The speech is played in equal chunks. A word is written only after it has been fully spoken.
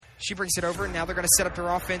She brings it over, and now they're going to set up their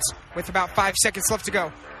offense with about 5 seconds left to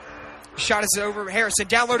go. Shot is over. Harrison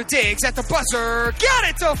down low to Diggs at the buzzer. Got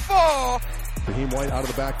it to fall. Raheem White out of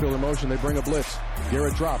the backfield in motion. They bring a blitz.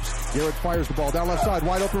 Garrett drops. Garrett fires the ball down left side.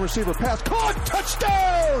 Wide open receiver. Pass caught.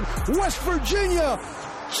 Touchdown! West Virginia.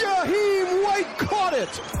 Raheem White caught it.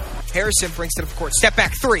 Harrison brings it up the court. Step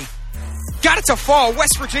back three. Got it to fall.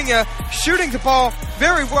 West Virginia shooting the ball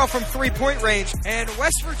very well from three-point range. And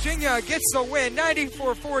West Virginia gets the win,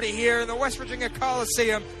 94-40 here in the West Virginia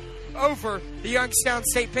Coliseum over the Youngstown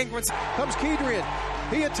State Penguins. Comes Kedrian.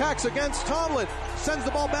 He attacks against Tomlin. Sends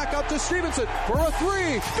the ball back up to Stevenson for a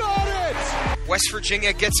three. Got it! West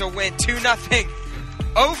Virginia gets a win, 2-0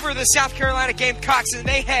 over the South Carolina Gamecocks, and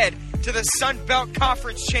they head to the Sun Belt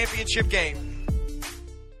Conference Championship game.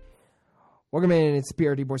 Welcome in. It's the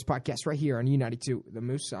PRD Boys Podcast right here on U92 The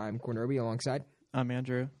Moose. I'm Cornerobi alongside. I'm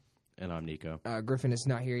Andrew. And I'm Nico. Griffin is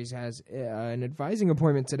not here. He has an advising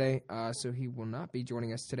appointment today, so he will not be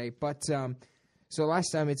joining us today. But so last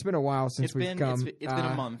time, it's been a while since we've come. It's been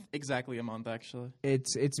a month, exactly a month actually.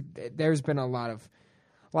 There's been a lot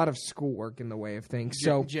of schoolwork in the way of things.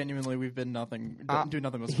 So genuinely, we've been do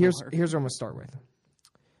nothing with here's schoolwork. Here's what I'm gonna start with.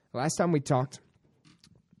 Last time we talked,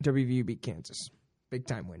 WVU beat Kansas, big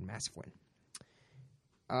time win, massive win.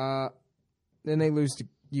 Then they lose to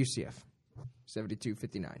UCF,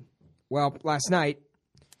 72-59. Well, last night,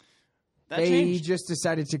 they just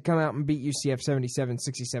decided to come out and beat UCF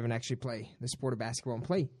 77-67, actually play the sport of basketball and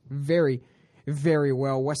play very, very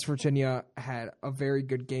well. West Virginia had a very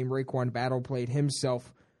good game. Raekwon Battle played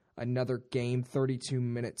himself another game, 32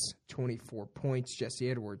 minutes, 24 points. Jesse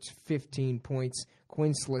Edwards, 15 points.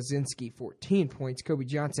 Quinn Slazinski, 14 points. Kobe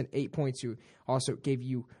Johnson, 8 points, who also gave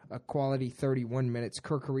you a quality 31 minutes.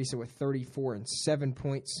 Kirk Carissa with 34 and 7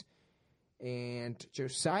 points. And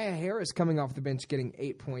Josiah Harris coming off the bench getting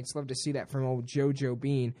 8 points. Love to see that from old JoJo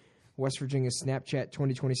Bean, West Virginia Snapchat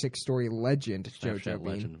 2026 story legend, JoJo Bean.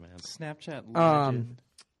 Legend, man. Snapchat legend.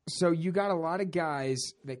 So you got a lot of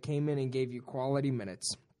guys that came in and gave you quality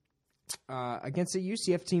minutes against a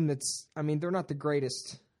UCF team that's, I mean, they're not the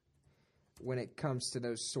greatest when it comes to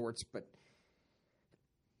those sorts, but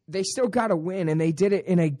they still got a win, and they did it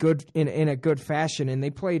in a good fashion, and they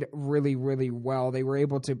played really, really well. They were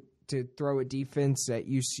able to throw a defense at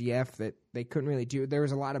UCF that they couldn't really do. There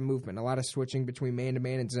was a lot of movement, a lot of switching between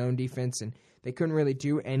man-to-man and zone defense, and they couldn't really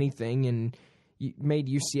do anything, and made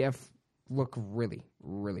UCF look really,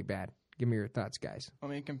 really bad. Give me your thoughts, guys. I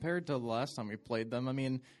mean, compared to the last time we played them, I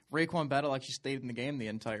mean, Raekwon Battle actually stayed in the game the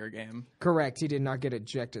entire game. Correct. He did not get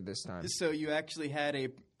ejected this time. So you actually had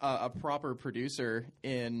a proper producer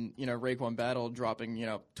in, Raekwon Battle dropping,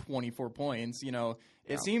 24 points.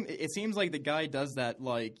 It seems like the guy does that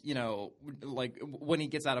like when he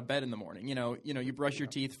gets out of bed in the morning. You brush your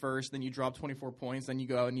teeth first, then you drop 24 points, then you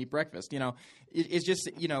go out and eat breakfast. It's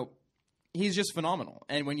just he's just phenomenal.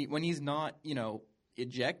 And when he's not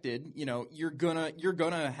ejected, you're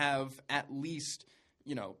gonna have at least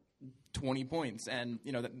 20 points, and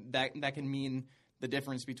that can mean the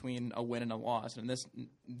difference between a win and a loss. And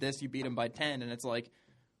this you beat him by 10, and it's like,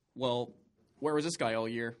 well, where was this guy all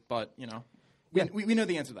year? But we know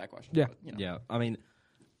the answer to that question. Yeah, but, Yeah. I mean,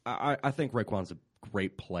 I think Raekwon's a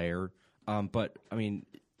great player, but I mean,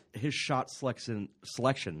 his shot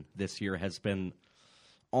selection this year has been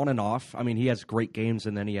on and off. I mean, he has great games,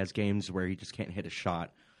 and then he has games where he just can't hit a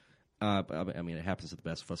shot. I mean, it happens to the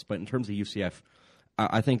best of us. But in terms of UCF,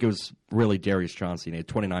 I think it was really Darius Johnson. He had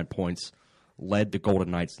 29 points, led the Golden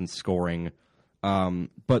Knights in scoring.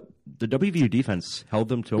 But the WVU defense held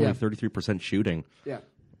them to only 33% shooting. Yeah.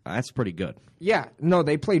 That's pretty good. Yeah. No,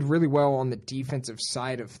 they played really well on the defensive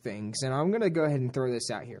side of things. And I'm going to go ahead and throw this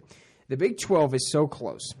out here. The Big 12 is so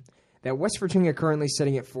close that West Virginia currently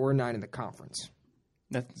sitting at 4-9 in the conference.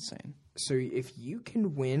 That's insane. So if you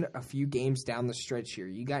can win a few games down the stretch here,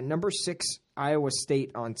 you got number 6 Iowa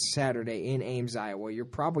State on Saturday in Ames, Iowa. You're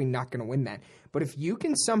probably not going to win that. But if you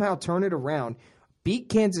can somehow turn it around, beat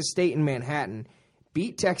Kansas State in Manhattan,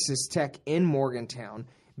 beat Texas Tech in Morgantown,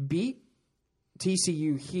 beat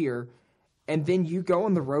TCU here, and then you go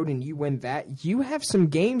on the road and you win that, you have some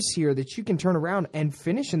games here that you can turn around and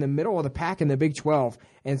finish in the middle of the pack in the Big 12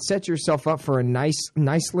 and set yourself up for a nice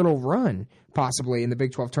little run, possibly, in the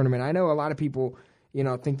Big 12 tournament. I know a lot of people,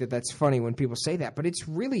 think that that's funny when people say that, but it's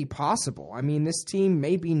really possible. I mean, this team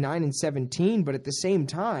may be 9-17, but at the same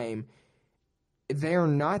time, they're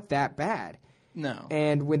not that bad. No.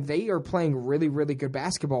 And when they are playing really, really good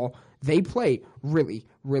basketball, they play really,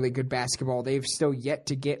 really good basketball. They've still yet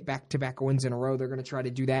to get back-to-back wins in a row. They're going to try to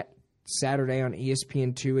do that Saturday on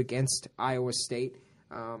ESPN2 against Iowa State.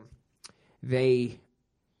 They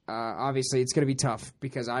Obviously, it's going to be tough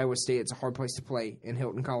because Iowa State, it's a hard place to play in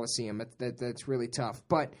Hilton Coliseum. That's really tough.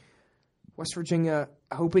 But West Virginia,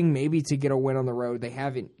 hoping maybe to get a win on the road. They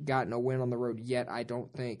haven't gotten a win on the road yet, I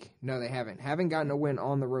don't think. No, they haven't. Haven't gotten a win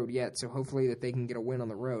on the road yet, so hopefully that they can get a win on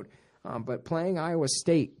the road. But playing Iowa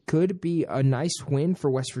State could be a nice win for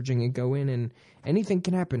West Virginia. Go in, and anything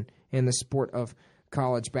can happen in the sport of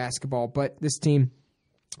college basketball. But this team,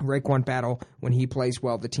 Raekwon Battle, when he plays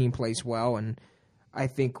well, the team plays well, and I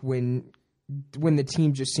think when the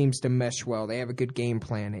team just seems to mesh well, they have a good game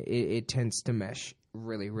plan, it tends to mesh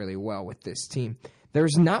really, really well with this team.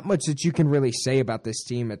 There's not much that you can really say about this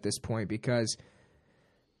team at this point because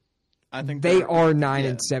I think they are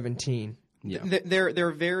 9-17. Yeah.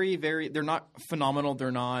 They're very, very. They're not phenomenal. They're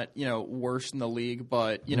not worse in the league,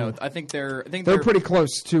 but I think they're pretty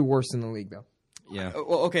close to worse in the league though. Yeah.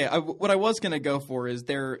 Well, okay. What I was gonna go for is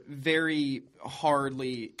they're very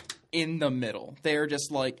hardly in the middle. They're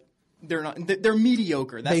just like they're not. They're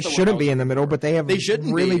mediocre. That's they shouldn't be in the middle, but they have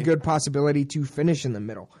really be. good possibility to finish in the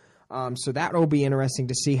middle. So that will be interesting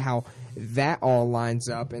to see how that all lines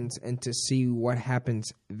up and to see what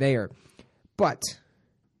happens there. But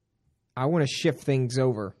I want to shift things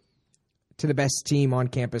over to the best team on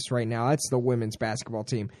campus right now. That's the women's basketball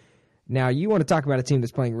team. Now, you want to talk about a team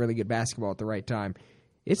that's playing really good basketball at the right time.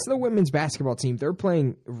 It's the women's basketball team. They're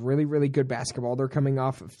playing really, really good basketball. They're coming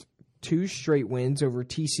off of 2 straight wins over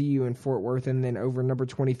TCU and Fort Worth and then over number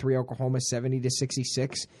 23 Oklahoma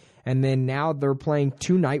 70-66. And then now they're playing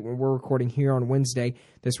tonight when we're recording here on Wednesday.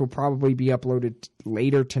 This will probably be uploaded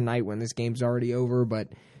later tonight when this game's already over, but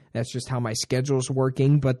that's just how my schedule's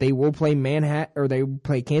working. But they will play they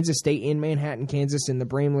play Kansas State in Manhattan, Kansas in the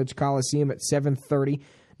Bramlage Coliseum at 7:30.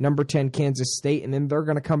 Number 10 Kansas State, and then they're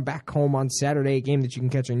going to come back home on Saturday, a game that you can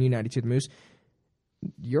catch on U92 The Moose.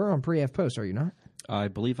 You're on Pre-F Post, are you not? I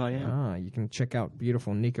believe I am. You can check out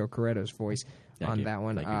beautiful Nico Corretto's voice on that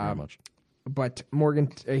one. Thank you very much. But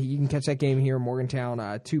you can catch that game here in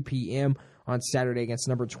Morgantown, 2 p.m. on Saturday against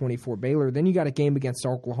number 24 Baylor. Then you got a game against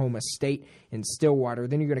Oklahoma State in Stillwater.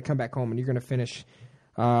 Then you're going to come back home, and you're going to finish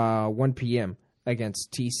 1 p.m.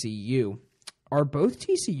 against TCU. Are both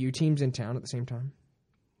TCU teams in town at the same time?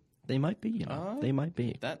 They might be. They might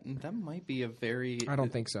be. That might be a very. I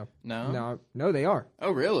don't think so. No, they are.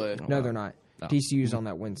 Oh, really? No, they're not. No. TCU's on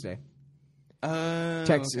that Wednesday. Okay.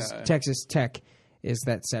 Texas Tech is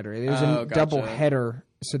that Saturday. There's a double header,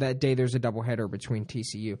 so that day there's a double header between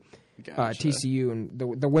TCU. Gotcha. TCU and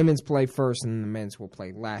the women's play first, and the men's will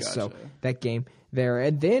play last. Gotcha. So that game there,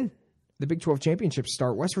 and then the Big 12 championships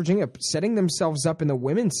start. West Virginia setting themselves up in the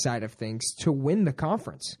women's side of things to win the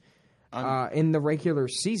conference. In the regular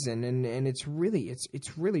season, and it's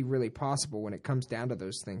really possible when it comes down to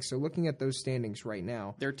those things. So looking at those standings right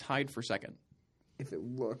now, they're tied for second. If it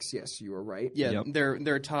looks, yes, you are right. Yeah, Yep.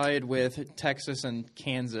 they're tied with Texas and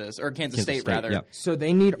Kansas, or Kansas State rather. Yep. So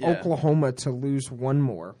they need Oklahoma to lose one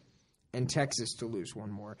more, and Texas to lose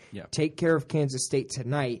one more. Yep. Take care of Kansas State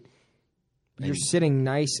tonight. You're sitting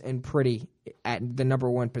nice and pretty at the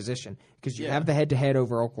number 1 position because you have the head-to-head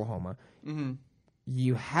over Oklahoma. Mm-hmm.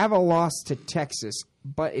 You have a loss to Texas,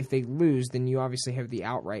 but if they lose, then you obviously have the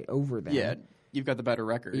outright over them. Yeah, you've got the better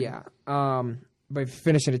record. Yeah. But if you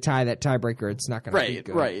finish at a tie, that tiebreaker, it's not going to be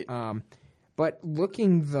good. Right. But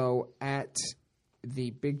looking, though, at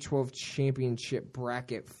the Big 12 championship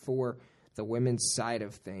bracket for the women's side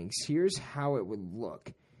of things, here's how it would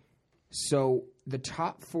look. So the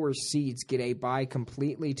top 4 seeds get a bye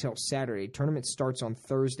completely till Saturday. Tournament starts on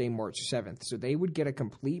Thursday, March 7th. So they would get a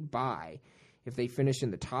complete bye. If they finish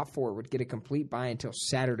in the top 4, would get a complete bye until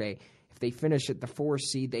Saturday. If they finish at the 4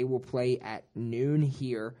 seed, they will play at noon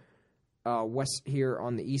here, here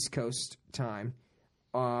on the East Coast time.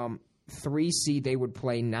 3 seed, they would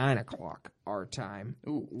play 9 o'clock our time.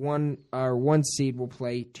 Ooh. 1 seed will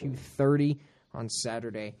play 2:30 on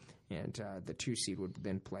Saturday, and the 2 seed would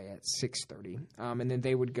then play at 6:30. And then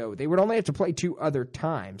they would go. They would only have to play 2 other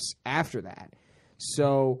times after that.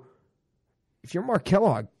 So if you're Mark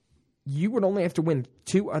Kellogg, you would only have to win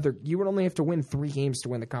 3 games to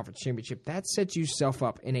win the conference championship. That sets yourself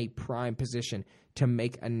up in a prime position to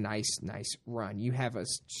make a nice run. You have a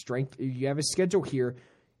schedule here.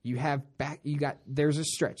 There's a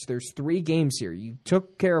stretch. There's 3 games here. You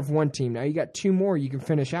took care of 1 team. Now you got 2 more you can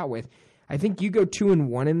finish out with. I think you go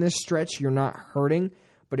 2-1 in this stretch, you're not hurting.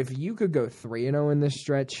 But if you could go 3-0 in this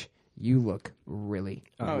stretch, you look really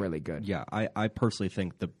good. Yeah, I personally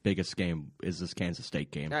think the biggest game is this Kansas State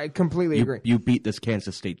game. I completely agree. You beat this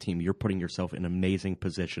Kansas State team. You're putting yourself in an amazing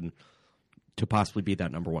position to possibly be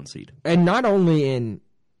that number 1 seed. And not only in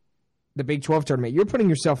the Big 12 tournament, you're putting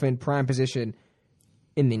yourself in prime position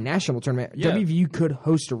in the national tournament. Yeah. WVU could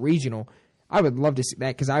host a regional. I would love to see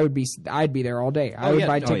that because I'd be there all day. I would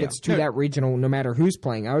buy tickets to that regional no matter who's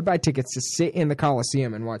playing. I would buy tickets to sit in the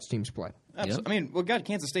Coliseum and watch teams play. Absolutely. I mean,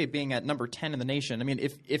 Kansas State being at number 10 in the nation. I mean,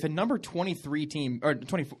 if a number 23 team or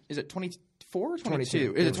 24 is it 24 or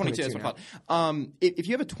 22? Is it 22? That's what I thought. If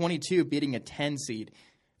you have a 22 beating a 10 seed,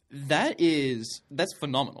 that's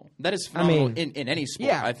phenomenal. That is phenomenal in any sport.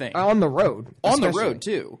 Yeah, I think on the road, on the road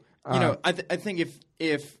too. I think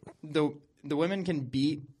if the women can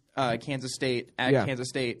beat Kansas State at Kansas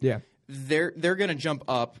State, they're going to jump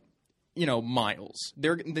up, miles.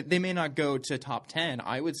 They may not go to top 10.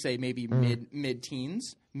 I would say maybe mid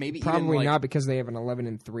teens, maybe probably even not because they have an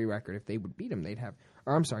 11-3 record. If they would beat them, they'd have.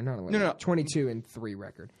 Or I'm sorry, not 11. No, 22-3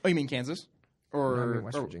 record. Oh, you mean Kansas? Or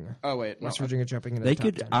West Virginia. Oh wait, West Virginia jumping into the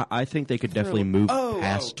top 10. I think they could definitely move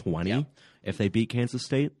past 20 if they beat Kansas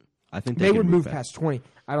State. I think they would move past 20.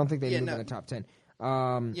 I don't think they'd move in the top 10. But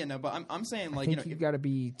I'm saying I think you've got to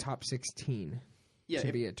be top 16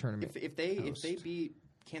 to be a tournament. If they beat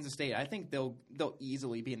Kansas State, I think they'll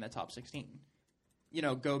easily be in the top 16.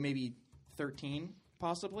 Go maybe 13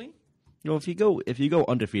 possibly. If you go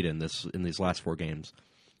undefeated in these last 4 games,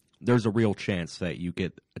 there's a real chance that you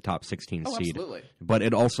get a top 16 seed. Absolutely. But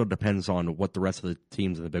it also depends on what the rest of the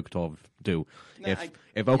teams in the Big 12 do. If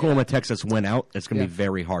Oklahoma, Texas win out, it's going to be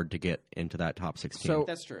very hard to get into that top 16. So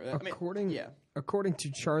that's true. According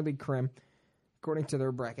to Charlie Krim, according to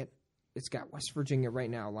their bracket, it's got West Virginia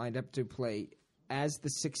right now lined up to play as the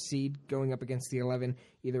 6th seed going up against the 11,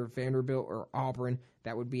 either Vanderbilt or Auburn.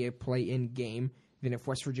 That would be a play-in game. Then if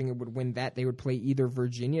West Virginia would win that, they would play either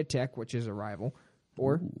Virginia Tech, which is a rival,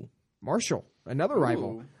 or Marshall, another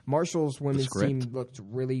rival. Marshall's women's team looked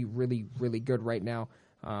really, really, really good right now.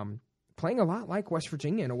 Playing a lot like West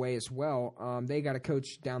Virginia in a way as well. They got a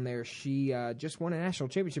coach down there. She just won a national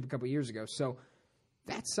championship a couple years ago. So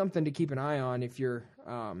that's something to keep an eye on if you're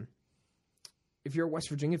a West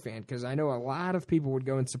Virginia fan, because I know a lot of people would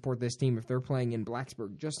go and support this team if they're playing in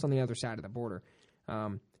Blacksburg, just on the other side of the border,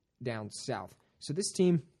 down south. So this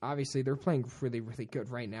team, obviously, they're playing really, really good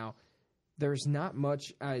right now. There's not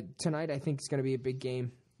much. Tonight, I think it's going to be a big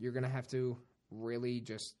game. You're going to have to really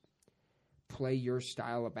just play your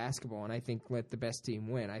style of basketball, and I think let the best team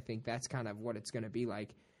win. I think that's kind of what it's going to be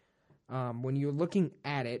like. When you're looking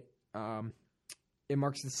at it, it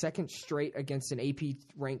marks the 2nd straight against an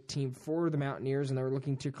AP-ranked team for the Mountaineers, and they're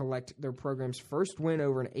looking to collect their program's first win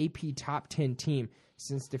over an AP top 10 team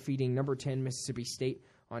since defeating number 10 Mississippi State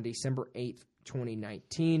on December 8th,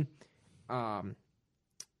 2019.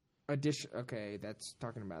 Okay, that's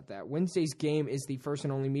talking about that. Wednesday's game is the first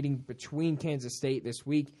and only meeting between Kansas State this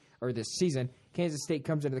season. Kansas State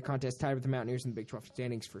comes into the contest tied with the Mountaineers in the Big 12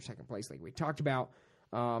 standings for 2nd place, like we talked about.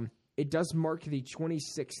 It does mark the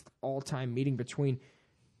 26th all-time meeting between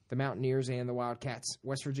the Mountaineers and the Wildcats.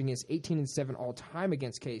 West Virginia is 18-7 all-time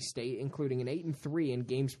against K-State, including an 8-3 in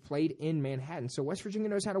games played in Manhattan. So West Virginia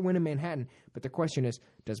knows how to win in Manhattan, but the question is,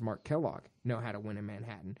 does Mark Kellogg know how to win in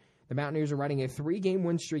Manhattan? The Mountaineers are riding a 3-game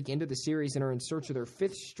win streak into the series and are in search of their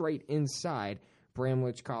 5th straight inside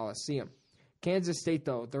Bramlage Coliseum. Kansas State,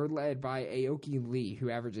 though, they're led by Aoki Lee, who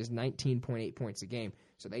averages 19.8 points a game.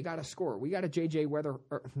 So they got to score. We got a not J.J. Weather.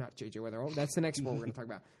 Oh, that's the next one we're going to talk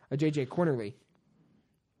about. A J.J. Cornerly.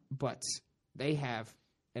 But they have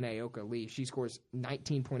an Aoka Lee. She scores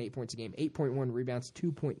 19.8 points a game, 8.1 rebounds,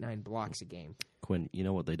 2.9 blocks a game. Quinn, you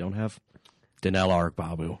know what they don't have? Danelle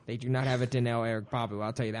Arikbabu. They do not have a Danelle Arikbabu.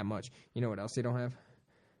 I'll tell you that much. You know what else they don't have?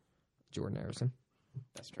 Jordan Harrison.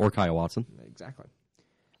 That's true. Or Kyle Watson. Exactly.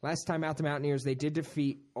 Last time out, the Mountaineers, they did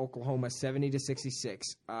defeat Oklahoma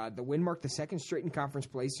 70-66. The win marked the 2nd straight in conference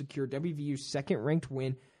play, secured WVU's 2nd-ranked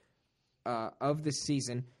win of the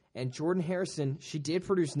season. And Jordan Harrison, she did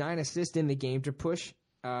produce 9 assists in the game to push.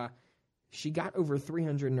 She got over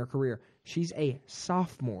 300 in her career. She's a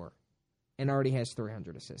sophomore and already has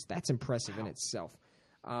 300 assists. That's impressive in itself.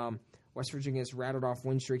 West Virginia has rattled off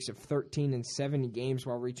win streaks of 13 and 7 games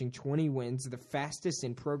while reaching 20 wins, the fastest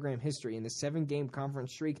in program history. And the 7-game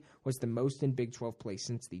conference streak was the most in Big 12 play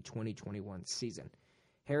since the 2021 season.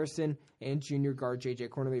 Harrison and junior guard J.J.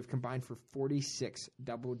 Cornerly have combined for 46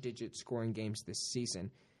 double-digit scoring games this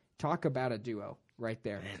season. Talk about a duo right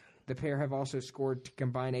there. The pair have also scored to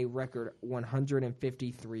combine a record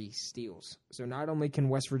 153 steals. So not only can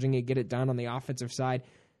West Virginia get it done on the offensive side,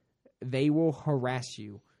 they will harass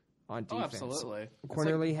you on defense. Oh, absolutely.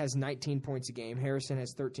 Cornerly has 19 points a game. Harrison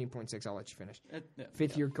has 13.6. I'll let you finish.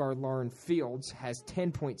 Fifth-year guard Lauren Fields has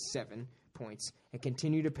 10.7 points and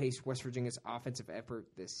continue to pace West Virginia's offensive effort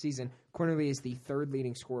this season. Cornerly is the 3rd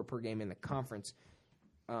leading scorer per game in the conference.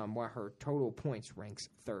 while her total points ranks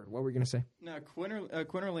third. What were we going to say? No,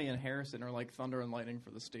 Quinterly and Harrison are like thunder and lightning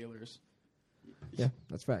for the Steelers. Yeah,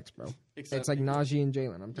 that's facts, bro. Except it's like Najee and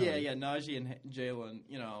Jalen. I'm telling you. Yeah, Najee and Jalen.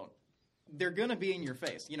 They're gonna be in your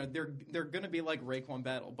face. They're gonna be like Raekwon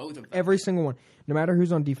Battle, both of them. Every single one, no matter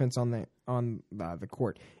who's on defense on the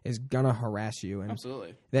court, is gonna harass you. And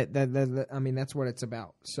absolutely. I mean, that's what it's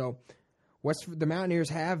about. So, the Mountaineers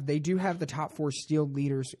they do have the top 4 steal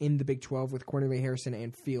leaders in the Big 12 with Cornelius Harrison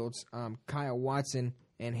and Fields. Kyle Watson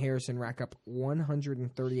and Harrison rack up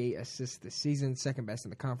 138 assists this season, second best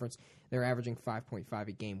in the conference. They're averaging 5.5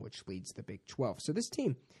 a game, which leads the Big 12. So this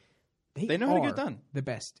team. They know how to get it done. The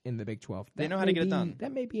best in the Big 12. They know how to get it done.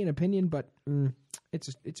 That may be an opinion, but it's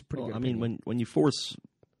a pretty good opinion. I mean, when you force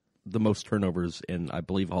the most turnovers in, I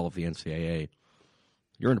believe, all of the NCAA,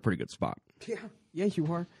 you're in a pretty good spot. Yeah, you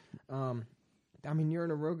are. I mean, you're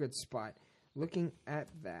in a real good spot. Looking at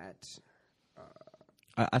that,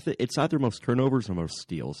 I think it's either most turnovers or most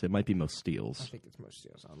steals. It might be most steals. I think it's most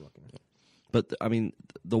steals. I'm looking at. But I mean,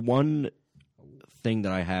 the one thing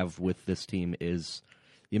that I have with this team is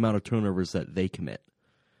the amount of turnovers that they commit.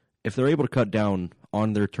 If they're able to cut down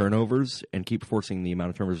on their turnovers and keep forcing the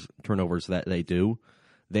amount of turnovers that they do,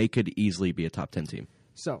 they could easily be a top 10 team.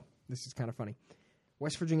 So, this is kind of funny.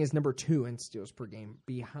 West Virginia is number 2 in steals per game,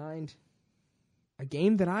 behind a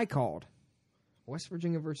game that I called, West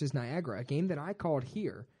Virginia versus Niagara, a game that I called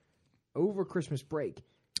here over Christmas break,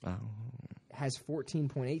 has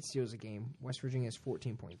 14.8 steals a game. West Virginia has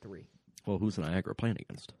 14.3. Well, who's Niagara playing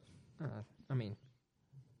against? I mean,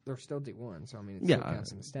 they're still D1, so I mean, it still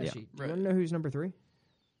counts in the stat sheet. Do you want to know who's number 3?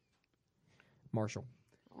 Marshall.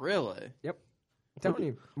 Really? Yep. I'm telling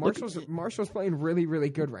you, Marshall's playing really, really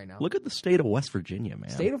good right now. Look at the state of West Virginia, man.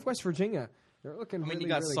 State of West Virginia. They're looking really, you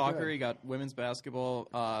got really soccer, good. you got women's basketball,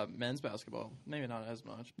 men's basketball. Maybe not as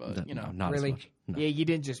much, but, not really? as much. No. Yeah, you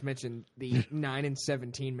didn't just mention the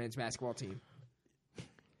 9-17 men's basketball team.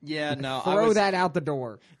 Yeah, no. Throw that out the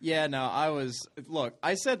door. Yeah, no, look,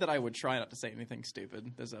 I said that I would try not to say anything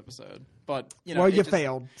stupid this episode, but, Well, you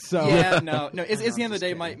failed, so. Yeah, no, it's the end of the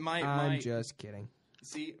day, kidding. I'm just kidding.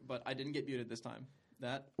 See, but I didn't get muted this time.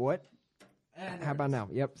 That. What? How about now?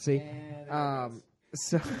 Yep, see? Yeah,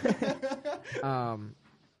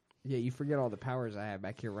 you forget all the powers I have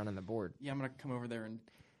back here running the board. Yeah, I'm going to come over there and.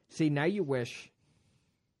 See, now you wish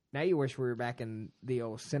we were back in the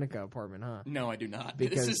old Seneca apartment, huh? No, I do not.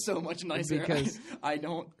 This is so much nicer. Because I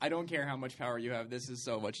don't care how much power you have. This is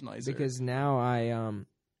so much nicer. Because now I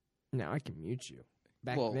can mute you.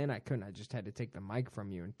 Back then I couldn't. I just had to take the mic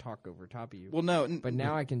from you and talk over top of you. Well, no. But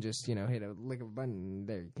now I can just, hit a lick of a button and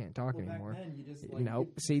there you can't talk anymore. Back then you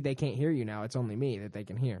just, see, they can't hear you now. It's only me that they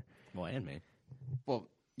can hear. Well, and me. Well,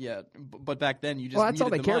 yeah, but back then you just. Well, that's all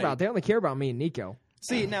they care mic. about. They only care about me and Nico.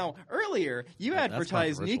 See, now, earlier, you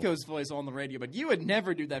advertised Nico's voice on the radio, but you would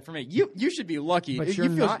never do that for me. You should be lucky. But you're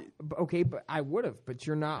not. Okay, but I would have. But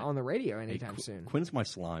you're not on the radio anytime soon. Quinn's my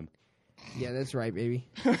slime. Yeah, that's right, baby.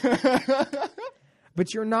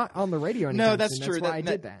 But you're not on the radio anytime soon. No, that's true. That's why I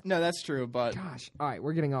did that. No, that's true, but... Gosh. All right,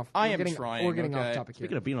 we're getting off. I am trying, We're getting off topic here.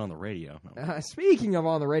 Speaking of being on the radio. Speaking of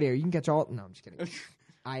on the radio, you can catch all... No, I'm just kidding.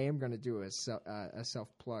 I am going to do a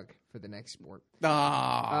self-plug for the next sport.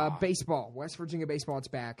 Baseball. West Virginia baseball, it's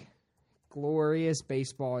back. Glorious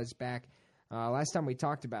baseball is back. Last time we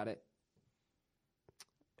talked about it,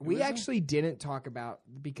 we actually didn't talk about,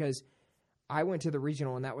 because I went to the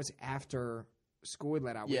regional, and that was after school had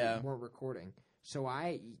let out. Yeah. We weren't recording. So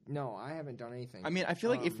I haven't done anything. I mean, I feel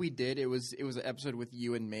like if we did, it was an episode with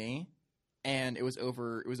you and me, and it was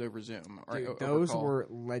over Zoom. Dude, those were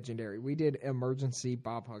legendary. We did emergency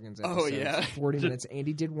Bob Huggins episodes. Oh, yeah. 40 minutes.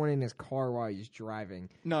 Andy did one in his car while he was driving.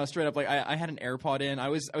 No, straight up. Like I had an AirPod in. I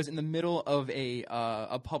was in the middle of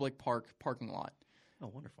a public parking lot. Oh,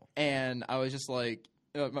 wonderful. And I was just like,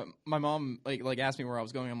 my mom like asked me where I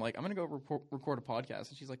was going. I'm like, I'm gonna go record a podcast,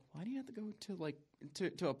 and she's like, why do you have to go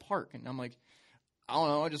to a park? And I'm like, I don't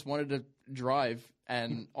know. I just wanted to drive,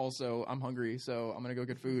 and also I'm hungry, so I'm gonna go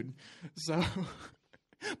get food. So,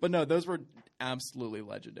 but no, those were absolutely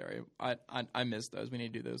legendary. I miss those. We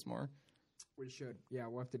need to do those more. We should. Yeah,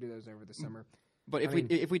 we'll have to do those over the summer. But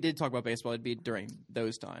if we did talk about baseball, it'd be during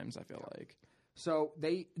those times. I feel like. So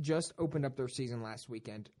they just opened up their season last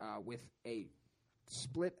weekend with a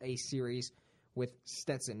series with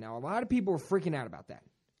Stetson. Now, a lot of people were freaking out about that.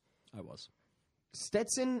 I was.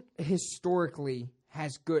 Stetson historically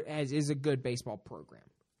is a good baseball program.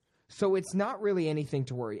 So it's not really anything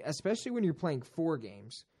to worry, especially when you're playing 4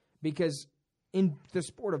 games, because in the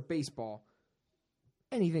sport of baseball,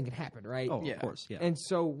 anything can happen, right? Oh, yeah. Of course, yeah. And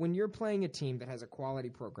so when you're playing a team that has a quality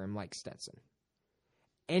program like Stetson,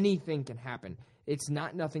 anything can happen. It's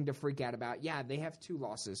not nothing to freak out about. Yeah, they have 2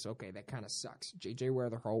 losses. Okay, that kind of sucks. J.J.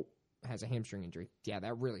 Weatherholt has a hamstring injury. Yeah,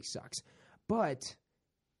 that really sucks. But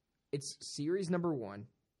it's series number 1.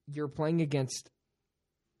 You're playing against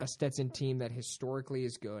a Stetson team that historically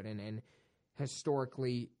is good and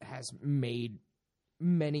historically has made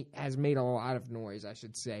a lot of noise, I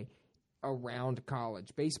should say, around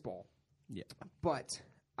college baseball. Yeah. But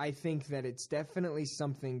I think that it's definitely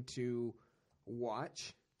something to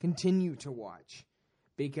watch, continue to watch,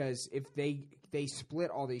 because if they split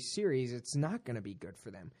all these series, it's not going to be good for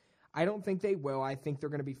them. I don't think they will. I think they're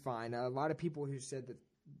going to be fine. A lot of people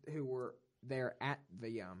who were there at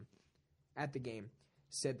the game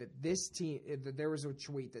said that this team, that there was a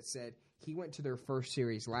tweet that said he went to their first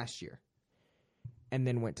series last year and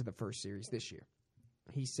then went to the first series this year.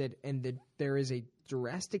 He said, and that there is a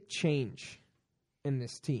drastic change in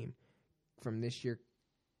this team from this year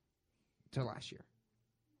to last year.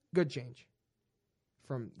 Good change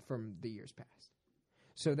from the years past.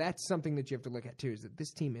 So that's something that you have to look at too, is that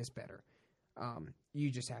this team is better.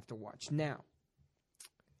 You just have to watch. Now,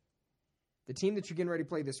 the team that you're getting ready to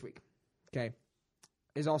play this week, okay,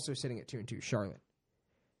 is also sitting at 2-2, Charlotte.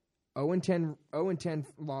 0-10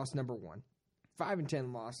 loss number 1.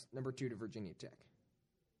 5-10 loss number 2 to Virginia Tech.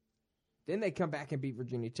 Then they come back and beat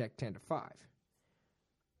Virginia Tech 10-5.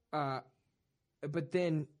 But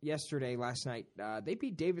then last night, they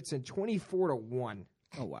beat Davidson 24-1.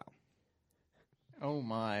 Oh, wow. Oh,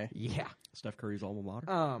 my. Yeah. Steph Curry's alma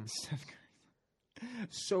mater? Steph Curry.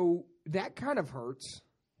 So that kind of hurts.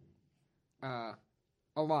 A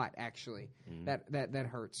lot, actually. That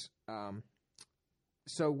hurts.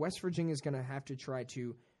 So West Virginia is going to have to try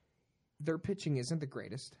to. Their pitching isn't the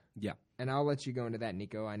greatest. Yeah. And I'll let you go into that,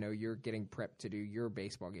 Nico. I know you're getting prepped to do your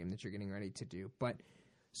baseball game that you're getting ready to do. But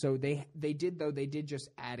so they did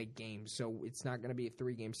just add a game. So it's not going to be a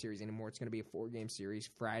 3-game series anymore. It's going to be a 4-game series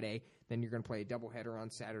Friday. Then you're going to play a doubleheader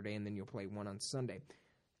on Saturday, and then you'll play one on Sunday.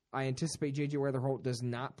 I anticipate J.J. Weatherholt does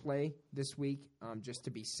not play this week, just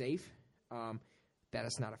to be safe. That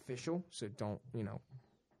is not official, so don't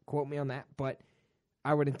quote me on that. But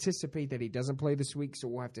I would anticipate that he doesn't play this week, so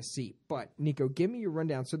we'll have to see. But, Nico, give me your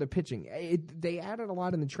rundown. So the pitching, they added a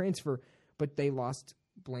lot in the transfer, but they lost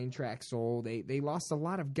Blaine Traxel. They lost a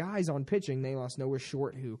lot of guys on pitching. They lost Noah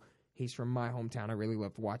Short, he's from my hometown. I really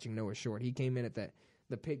loved watching Noah Short. He came in at the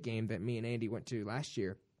pit game that me and Andy went to last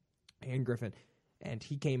year, and Griffin, and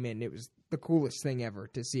he came in. It was the coolest thing ever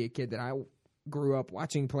to see a kid that I grew up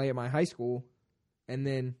watching play at my high school, and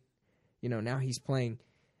then, now he's playing.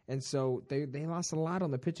 And so they lost a lot on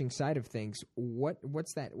the pitching side of things.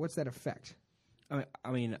 What's that effect? I'm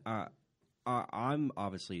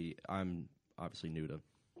obviously new to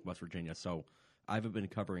West Virginia, so I haven't been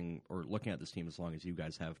covering or looking at this team as long as you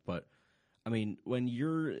guys have. But when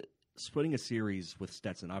you're splitting a series with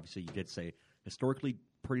Stetson, obviously you did say historically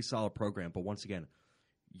pretty solid program, but once again,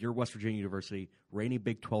 you're West Virginia University, reigning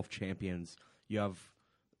Big 12 champions. You have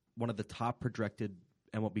one of the top projected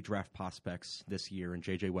MLB draft prospects this year in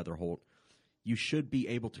J.J. Weatherholt. You should be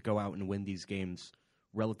able to go out and win these games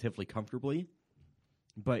relatively comfortably,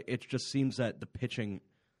 but it just seems that the pitching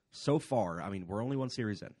so far, we're only one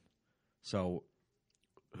series in, so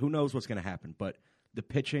who knows what's going to happen, but the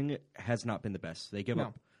pitching has not been the best. They give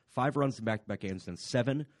up 5 runs in back-to-back games, then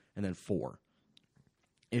 7, and then 4.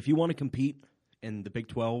 If you want to compete in the Big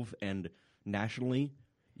 12 and nationally,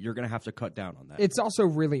 you're going to have to cut down on that. It's also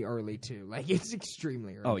really early, too. It's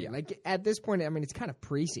extremely early. Oh, yeah. At this point, it's kind of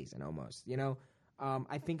preseason almost,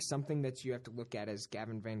 I think something that you have to look at is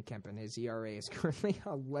Gavin Van Kempen. His ERA is currently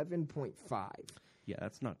 11.5. Yeah,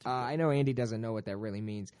 that's not too good. I know Andy doesn't know what that really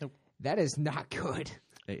means. Nope. That is not good.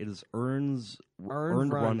 It is earned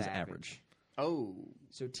runs average. Oh.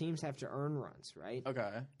 So teams have to earn runs, right?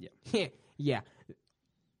 Okay. Yeah. Yeah.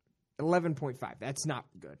 11.5. That's not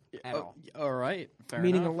good at all. All right. Fair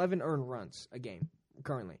Meaning enough. 11 earned runs a game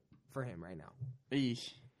currently for him right now.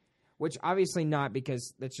 Eesh. Which obviously not,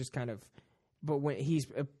 because that's just kind of. But when he's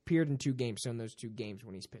appeared in 2 games, so in those 2 games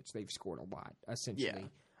when he's pitched, they've scored a lot essentially. Yeah.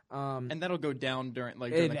 And that'll go down during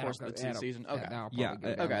the course of the season. Okay.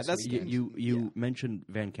 Okay. That's you mentioned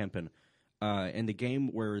Van Kempen. In the game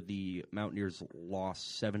where the Mountaineers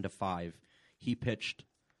lost 7-5, he pitched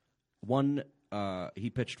for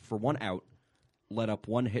 1 out, let up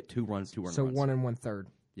 1 hit, 2 runs, 2 earned so runs. 1 1/3.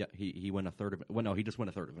 Yeah, he went a third of it. Well, no, he just went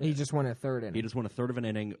a third of it. He just won a third inning. He just won a third of an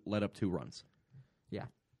inning, let up 2 runs. Yeah.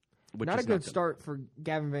 Which not is a good start for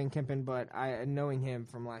Gavin Van Kempen, but knowing him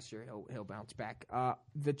from last year, he'll bounce back.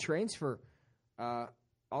 The transfer,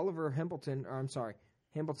 Oliver Hambleton, or I'm sorry,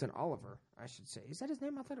 Hambleton Oliver, I should say. Is that his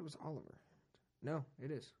name? I thought it was Oliver. No,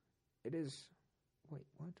 it is. It is. Wait,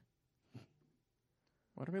 what?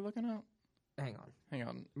 What are we looking at? Hang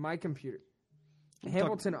on. My computer.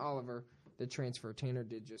 Hamilton Oliver, the transfer. Tanner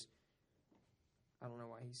did just. I don't know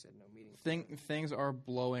why he said no meeting. Things are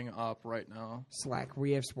blowing up right now. Slack.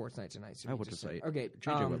 We have sports night tonight. So I would just say. Okay.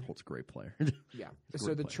 J.J. Webhold's a great player. Yeah.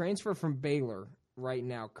 So the transfer from Baylor right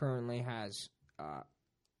now currently has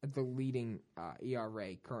the leading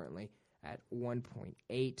ERA currently at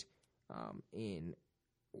 1.8 in.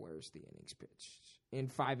 Where's the innings pitched? In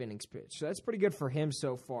 5 innings pitched. So that's pretty good for him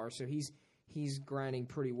so far. So he's grinding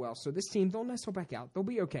pretty well. So this team, they'll nestle back out. They'll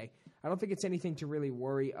be okay. I don't think it's anything to really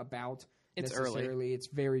worry about. It's necessarily. early. It's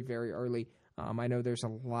very, very early. I know there's a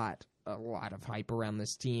lot of hype around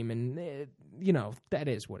this team, and that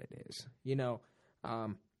is what it is.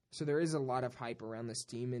 So there is a lot of hype around this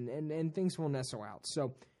team, and things will nestle out.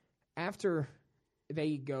 So after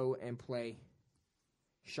they go and play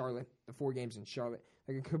Charlotte, the 4 games in Charlotte,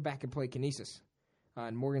 they're going to come back and play Canisius.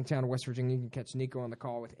 In Morgantown, West Virginia, you can catch Nico on the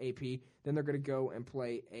call with AP. Then they're going to go and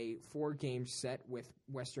play a 4-game set with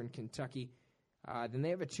Western Kentucky. Then they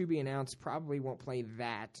have a to-be announced. Probably won't play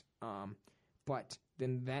that. But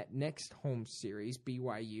then that next home series,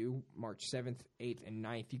 BYU, March 7th, 8th, and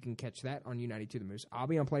 9th, you can catch that on U92 The Moose. I'll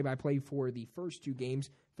be on play-by-play for the first 2 games,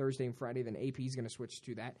 Thursday and Friday. Then AP is going to switch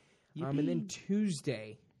to that. And then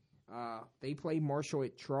Tuesday, they play Marshall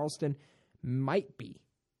at Charleston. Might be.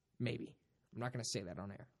 Maybe. I'm not going to say that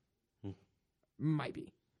on air. Might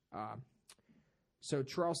be. So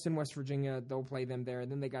Charleston, West Virginia, they'll play them there.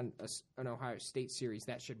 And then they got an Ohio State series.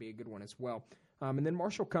 That should be a good one as well. And then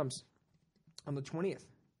Marshall comes on the 20th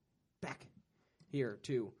back here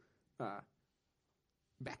to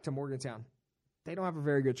back to Morgantown. They don't have a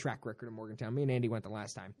very good track record in Morgantown. Me and Andy went the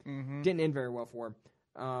last time. Didn't end very well for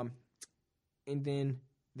them. And then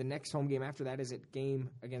the next home game after that is a game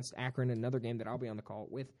against Akron, another game that I'll be on the call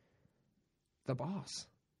with the boss,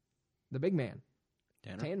 the big man,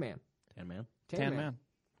 Tan Man.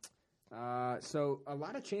 So a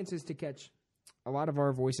lot of chances to catch a lot of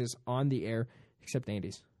our voices on the air, except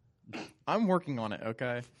Andy's. I'm working on it,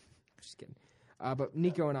 okay? Just kidding. But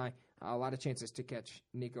Nico and I, a lot of chances to catch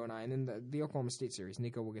Nico and I. And then the Oklahoma State series,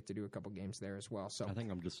 Nico will get to do a couple games there as well. So I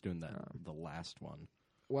think I'm just doing that the last one.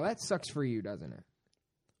 Well, that sucks for you, doesn't it?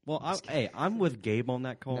 Well, I'm with Gabe on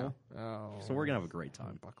that call, No. Oh, so we're gonna have a great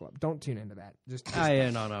time. Buckle up! Don't tune into that. Just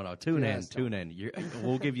no. Tune in.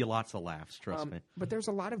 We'll give you lots of laughs. Trust me. But there's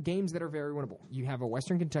a lot of games that are very winnable. You have a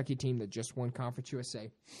Western Kentucky team that just won Conference USA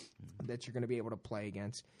that you're going to be able to play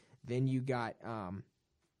against. Then you got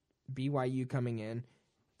BYU coming in.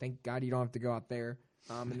 Thank God you don't have to go out there.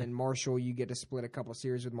 And then Marshall, you get to split a couple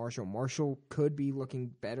series with Marshall. Marshall could be looking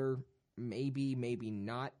better. Maybe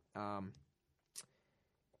not.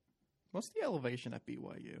 What's the elevation at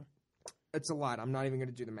BYU? It's a lot. I'm not even going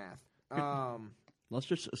to do the math. Let's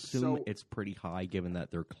just assume it's pretty high, given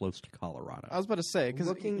that they're close to Colorado. I was about to say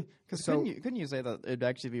because couldn't you say that it'd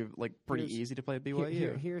actually be like pretty easy to play at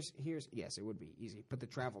BYU? Here's yes, it would be easy, but the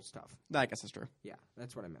travel's tough. I guess that's true. Yeah,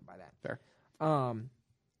 that's what I meant by that. Fair.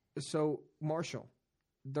 So Marshall,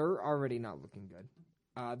 they're already not looking good.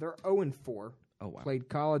 They're 0-4. Oh wow. Played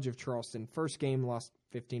College of Charleston. First game lost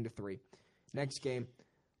 15-3. Next game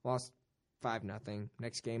lost 5-0.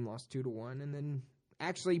 Next game lost 2-1, and then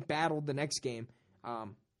actually battled the next game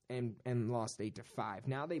and lost 8-5.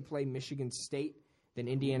 Now they play Michigan State, then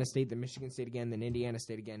Indiana State, then Michigan State again, then Indiana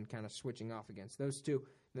State again, kind of switching off against those two.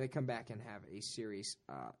 Then they come back and have a series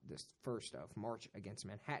this 1st of March against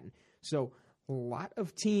Manhattan. So a lot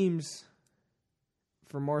of teams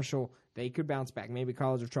for Marshall, they could bounce back. Maybe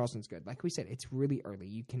College of Charleston's good. Like we said, it's really early.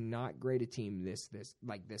 You cannot grade a team this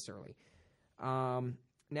early.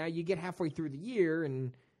 Now you get halfway through the year,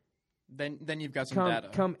 and then you've got some data.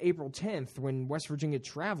 Come April 10th, when West Virginia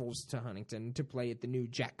travels to Huntington to play at the new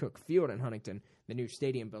Jack Cook Field in Huntington, the new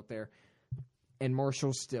stadium built there, and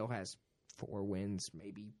Marshall still has 4 wins,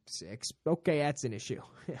 maybe 6. Okay, that's an issue.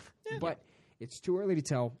 But it's too early to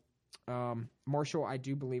tell. Marshall, I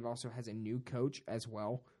do believe, also has a new coach as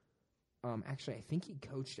well. Actually, I think he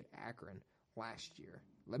coached at Akron last year.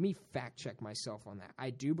 Let me fact check myself on that.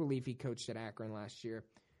 I do believe he coached at Akron last year.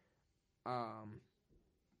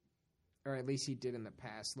 Or at least he did in the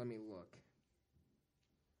past. Let me look.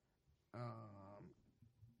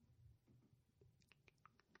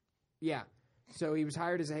 Yeah. So he was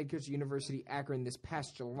hired as a head coach at University of Akron this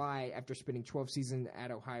past July after spending 12 seasons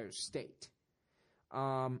at Ohio State.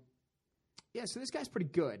 Yeah, so this guy's pretty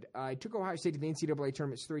good. He took Ohio State to the NCAA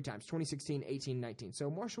tournaments 3 times, 2016, 18, 19.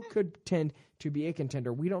 So Marshall could tend to be a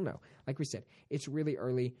contender. We don't know. Like we said, it's really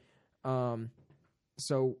early.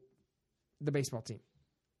 So the baseball team.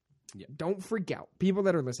 Yeah. Don't freak out. People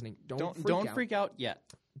that are listening, don't freak out yet.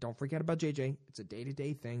 Don't freak out about JJ. It's a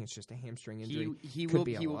day-to-day thing. It's just a hamstring injury. He Could will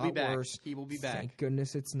be a he will lot be back. worse. He will be back. Thank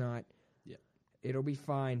goodness it's not. Yeah. It'll be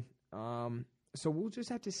fine. So we'll just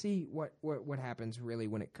have to see what happens really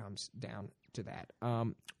when it comes down to that.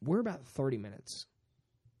 We're about 30 minutes.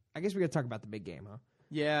 I guess we got to talk about the big game, huh?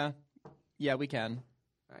 Yeah, we can.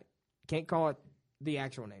 All right. Can't call it the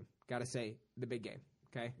actual name. Got to say the big game.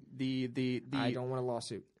 Okay. The I don't want a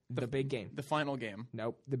lawsuit. The big game. The final game.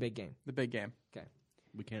 Nope. The big game. The big game. Okay.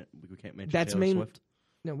 We can't mention That's Taylor main. Swift.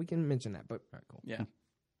 No, we can mention that, but All right, cool. Yeah.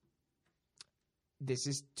 This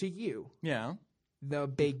is to you. Yeah. The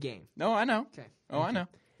big game. No, I know. Okay. I know.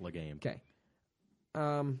 La game. Okay.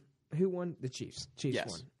 Who won? The Chiefs. Chiefs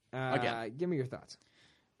Yes. won. Again. Give me your thoughts.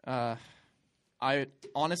 I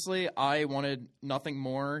honestly wanted nothing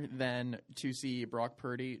more than to see Brock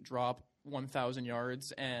Purdy drop 1,000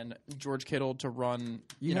 yards and George Kittle to run,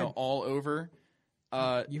 all over.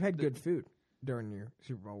 You had good food during your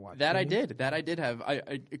Super Bowl watch. That I did. That I did have.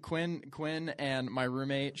 Quinn and my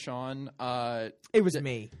roommate Sean. It was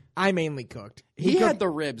me. I mainly cooked. He had the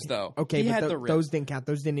ribs though. Okay, he but had the ribs. those didn't count.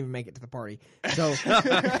 Those didn't even make it to the party. So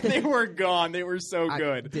They were gone. They were so I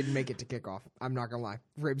good. didn't make it to kickoff. I'm not gonna lie.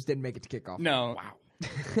 Ribs didn't make it to kickoff. No. Wow.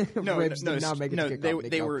 No, Ribs did not make it to kickoff.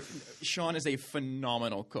 they were. Sean is a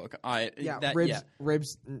phenomenal cook.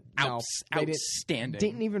 Ribs. No, they Outstanding.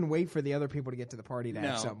 Didn't even wait for the other people to get to the party to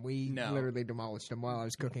have No, some. We no. literally demolished them while I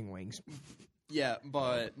was cooking wings. Yeah,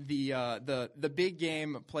 but the big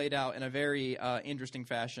game played out in a very interesting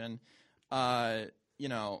fashion. Honestly,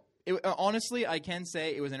 I can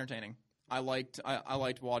say it was entertaining. I liked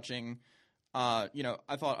watching. I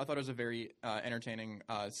thought it was a very entertaining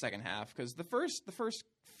second half because the first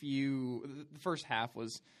half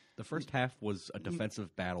was. The first half was a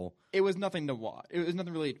defensive battle. It was nothing to watch. It was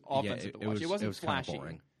nothing really offensive to watch. It wasn't flashy.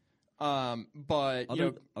 Boring. But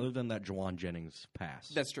other than that Jawan Jennings pass,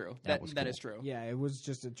 that's true. That was that cool. is true. Yeah, it was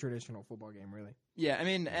just a traditional football game, really. Yeah, I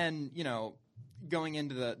mean, and going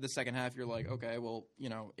into the second half, you're like, okay, well,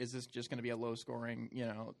 is this just going to be a low scoring,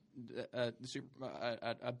 a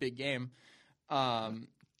big game? I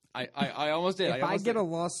almost did. If I get a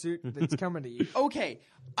lawsuit that's coming to you, okay,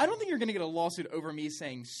 I don't think you're going to get a lawsuit over me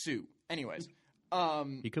saying sue. Anyways,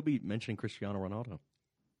 he could be mentioning Cristiano Ronaldo.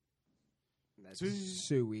 that's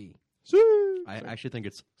suey. I actually think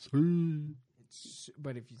it's.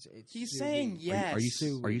 But if you say it's he's suey. saying yes.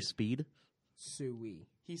 Are you speed? Suey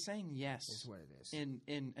He's saying yes. is what it is.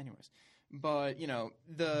 Anyways, but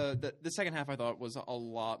the second half I thought was a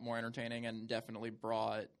lot more entertaining and definitely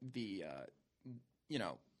brought the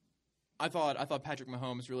I thought Patrick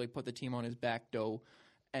Mahomes really put the team on his back though,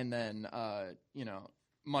 and then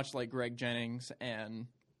much like Greg Jennings and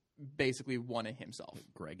basically won it himself.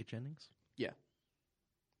 Greg Jennings? Yeah.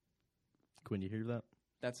 Quinn, you hear that?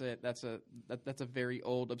 That's a very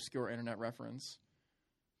old obscure internet reference.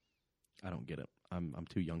 I don't get it. I'm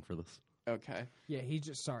too young for this. Okay. Yeah, he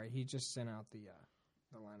just sent out the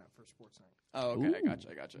lineup for Sports Night. Oh, okay. Ooh. I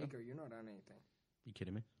gotcha. Nico, you're not on anything. You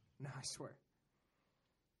kidding me? No, I swear.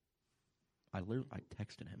 I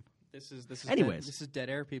texted him. This is Anyways. this is dead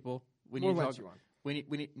air, people. We'll let you on. We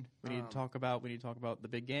need to talk about the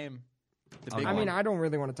big game. The I big I mean, one. I don't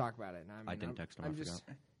really want to talk about it. I didn't text him. I'm I just.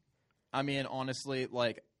 forgot. I mean, honestly,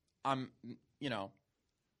 I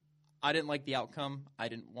didn't like the outcome. I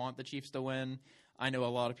didn't want the Chiefs to win. I know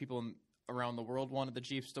a lot of people around the world wanted the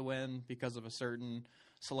Chiefs to win because of a certain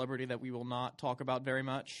celebrity that we will not talk about very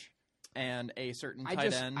much, and a certain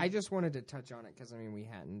tight end. I just wanted to touch on it because we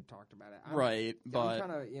hadn't talked about it. Right, but I'm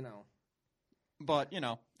kind of But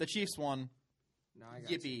the Chiefs won. No, I got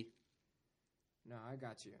Yippee! you. No, I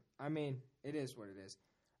got you. I mean, it is what it is.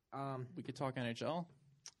 We could talk NHL.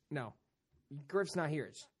 No, Griff's not here.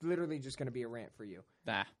 It's literally just going to be a rant for you.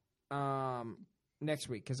 Next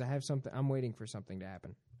week because I have something. I'm waiting for something to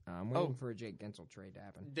happen. I'm waiting for a Jake Gensel trade to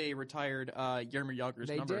happen. They retired Jaromir Jagr's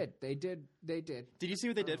number. They did. Did you see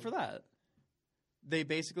what they did for that? They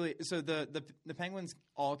basically the Penguins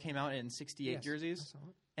all came out in 68 jerseys,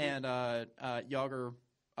 and Jagr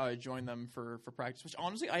joined them for practice, which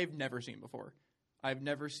honestly I have never seen before. I've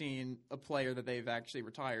never seen a player that they've actually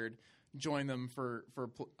retired join them for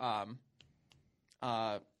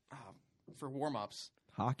warm-ups.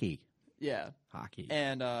 Hockey. Yeah. Hockey.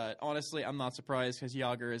 And honestly, I'm not surprised because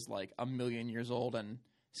Jagr is like 1,000,000 years old and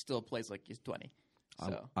still plays like he's 20.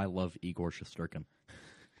 So I love Igor Shesterkin.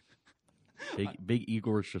 Big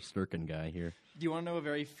Igor Shesterkin guy here. Do you want to know a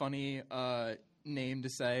very funny name to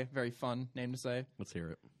say? Very fun name to say? Let's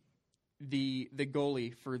hear it. The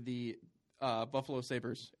goalie for the Buffalo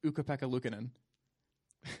Sabres, Ukko-Pekka Luukkonen.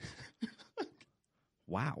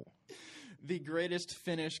 Wow. the greatest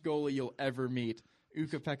Finnish goalie you'll ever meet,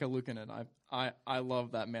 Ukko-Pekka Luukkonen. I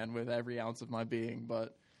love that man with every ounce of my being.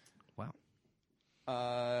 But wow.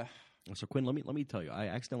 So Quinn, let me tell you, I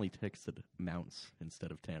accidentally texted Mounts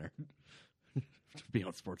instead of Tanner to be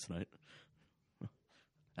on Sports Night.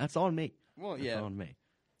 That's on me. Well, That's on me.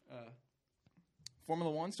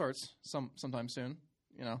 Formula One starts sometime soon.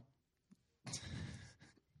 You know,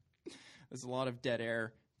 there's a lot of dead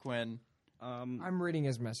air, Quinn. I'm reading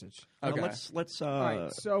his message. Okay. Let's. All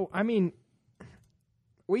right. So I mean,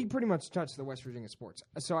 we pretty much touched the West Virginia sports.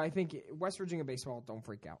 So I think West Virginia baseball, don't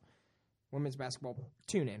freak out. Women's basketball,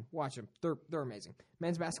 tune in, watch them. They're amazing.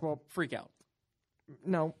 Men's basketball, Freak out.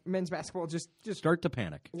 no. Men's basketball, just start to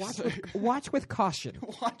panic. watch with caution.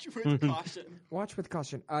 Watch with caution. Watch with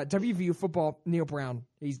caution. WVU football, Neil Brown,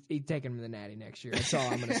 he's taking him to the Natty next year. That's all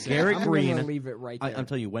I'm going to say. Garrett I'm Green. going to leave it right there. I'm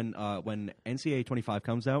telling you, when NCAA 25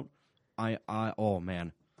 comes out, oh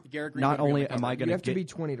man. Garrett Green. Not only am I going you have to be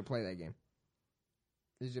 20 to play that game.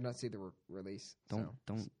 Did you not see the release?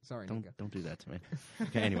 Sorry, Nico. Don't do that to me.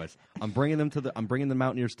 Okay, anyways, I'm bringing the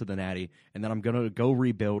Mountaineers to the Natty, and then I'm gonna go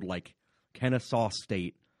rebuild like Kennesaw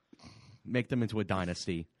State, make them into a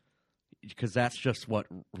dynasty, because that's just what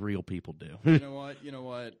real people do. You know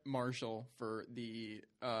what? Marshall for the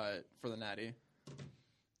Natty.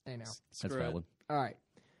 Hey now. That's valid. All right.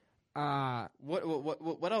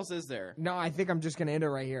 What else is there? No, I think I'm just going to end it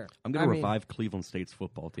right here. I'm going to revive Cleveland State's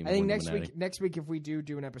football team. I think next week if we do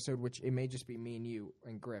an episode, which it may just be me and you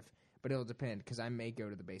and Griff, but it'll depend because I may go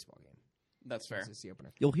to the baseball game. That's fair. It's the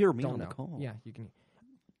opener. You'll hear me on the call. Yeah, you can.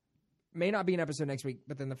 May not be an episode next week,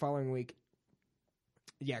 but then the following week,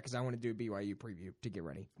 yeah, because I want to do a BYU preview to get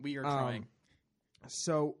ready. We are trying.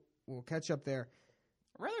 So we'll catch up there.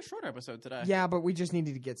 A rather short episode today. Yeah, but we just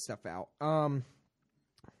needed to get stuff out.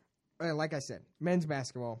 Like I said, men's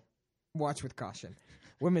basketball, watch with caution.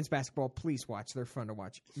 Women's basketball, please watch. They're fun to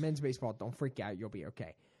watch. Men's baseball, don't freak out. You'll be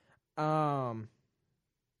okay. Yeah,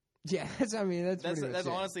 that's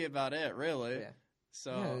honestly about it, really. Yeah.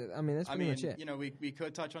 So yeah, that's pretty much it. You know, we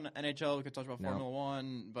could touch on NHL, we could touch about Formula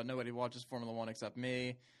One, but nobody watches Formula One except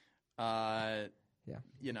me. Yeah.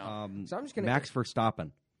 You know. So I'm just gonna Max Verstappen.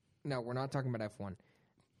 No, we're not talking about F1.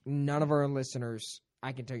 None of our listeners.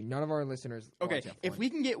 I can tell you, none of our listeners. Okay, if we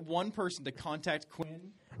can get one person to contact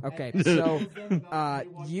Quinn. Okay, so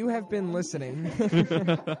you have been listening,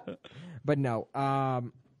 but no.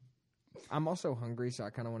 I'm also hungry, so I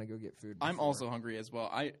kind of want to go get food. I'm also hungry as well.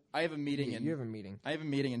 I have a meeting. You have a meeting. I have a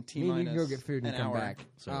meeting in T-minus. You can go get food and come back.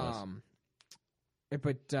 So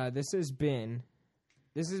but this has been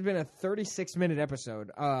a 36-minute episode.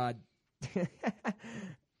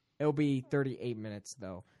 It'll be 38 minutes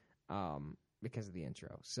though. Because of the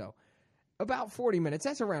intro. So about 40 minutes.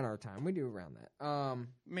 That's around our time. We do around that. I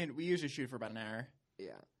mean, we usually shoot for about an hour.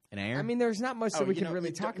 Yeah. An hour? I mean, there's not much that we can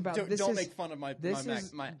really talk about. Don't make fun of my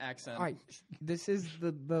accent. All right. This is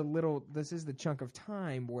the chunk of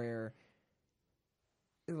time where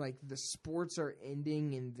like the sports are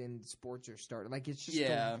ending and then sports are starting. Like it's just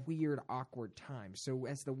a weird, awkward time. So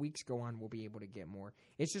as the weeks go on, we'll be able to get more.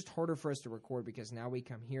 It's just harder for us to record because now we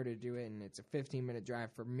come here to do it, and it's a 15-minute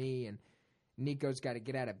drive for me, and Nico's got to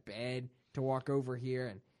get out of bed to walk over here,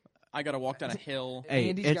 and I got to walk down a hill. Hey,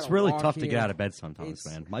 it's really tough to get out of bed sometimes,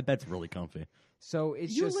 man. My bed's really comfy. So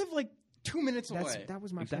it's you live like 2 minutes away. That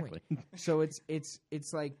was my point. So it's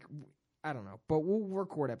like I don't know, but we'll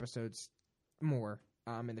record episodes more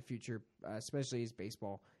in the future, especially as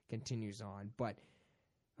baseball continues on. But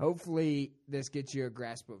hopefully this gets you a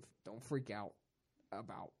grasp of don't freak out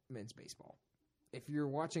about men's baseball. If you're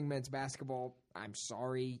watching men's basketball, I'm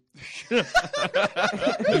sorry.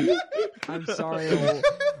 I'm sorry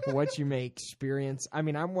what you may experience. I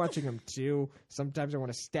mean, I'm watching them too. Sometimes I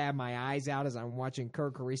want to stab my eyes out as I'm watching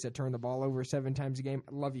Kerr Carissa turn the ball over 7 times a game.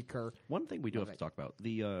 I love you, Kerr. One thing we do have to talk about,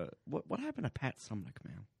 the what happened to Pat Sumnick,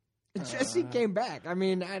 man? Jesse came back. I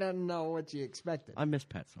mean, I don't know what you expected. I miss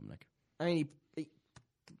Pat Sumnick. I mean, he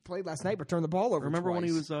played last night but turned the ball over Remember twice.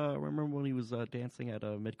 when he was dancing at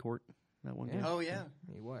midcourt? That one game? Oh, yeah.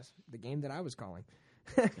 He was. The game that I was calling.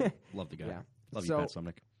 Love the guy. Yeah. Love you, Pat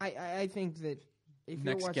Sumnick. I think that if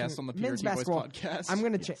Next you're watching guest on the men's PRT Boys basketball, podcast. I'm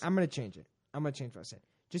going to change it. I'm going to change what I said.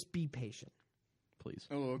 Just be patient. Please.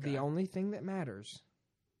 Oh, okay. The only thing that matters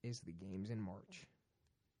is the games in March.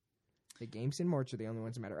 The games in March are the only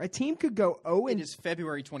ones that matter. A team could go 0 and... It is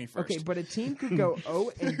February 21st. Okay, but a team could go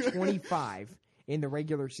 0 and 25 in the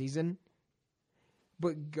regular season,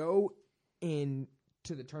 but go into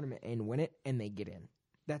the tournament and win it, and they get in.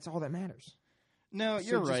 That's all that matters. No, So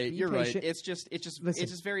you're just right. be You're right. patient. It's just Listen,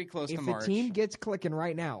 it's just very close to If March. a team gets clicking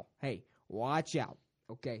right now, hey, watch out.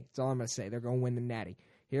 Okay, that's all I'm going to say. They're going to win the Natty.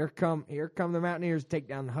 Here come the Mountaineers take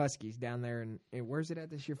down the Huskies down there. And where's it at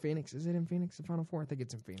this year? Phoenix? Is it in Phoenix, the Final Four? I think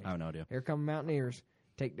it's in Phoenix. I have no idea. Here come the Mountaineers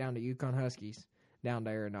take down the Yukon Huskies down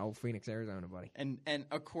there in old Phoenix, Arizona, buddy. And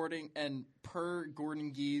per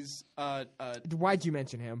Gordon Gee's why'd you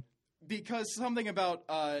mention him? Because something about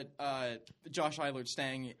Josh Eilert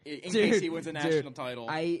staying in case he wins a national title.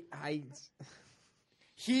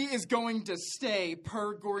 He is going to stay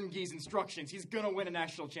per Gordon Gee's instructions. He's going to win a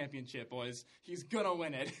national championship, boys. He's going to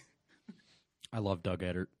win it. I love Doug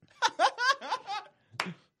Edert.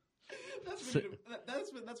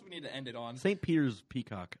 That's what we need to end it on. St. Peter's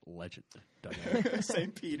Peacock legend, Doug Edert.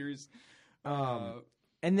 St. Peter's.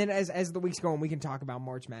 And then as the weeks go on, we can talk about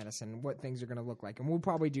March Madness and what things are going to look like. And we'll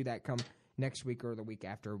probably do that come next week or the week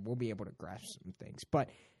after. We'll be able to grasp some things. But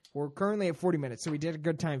we're currently at 40 minutes, so we did a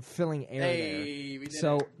good time filling air there. We did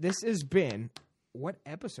so this has been – what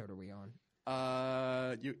episode are we on?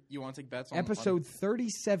 You want to take bets on episode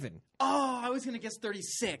 37. Oh, I was going to guess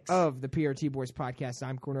 36. Of the PRT Boys podcast.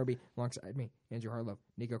 I'm Cornerby, alongside me, Andrew Harlow,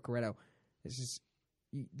 Nico Corretto. This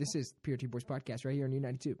is PRT Boys podcast right here on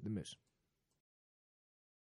U92, The Moose.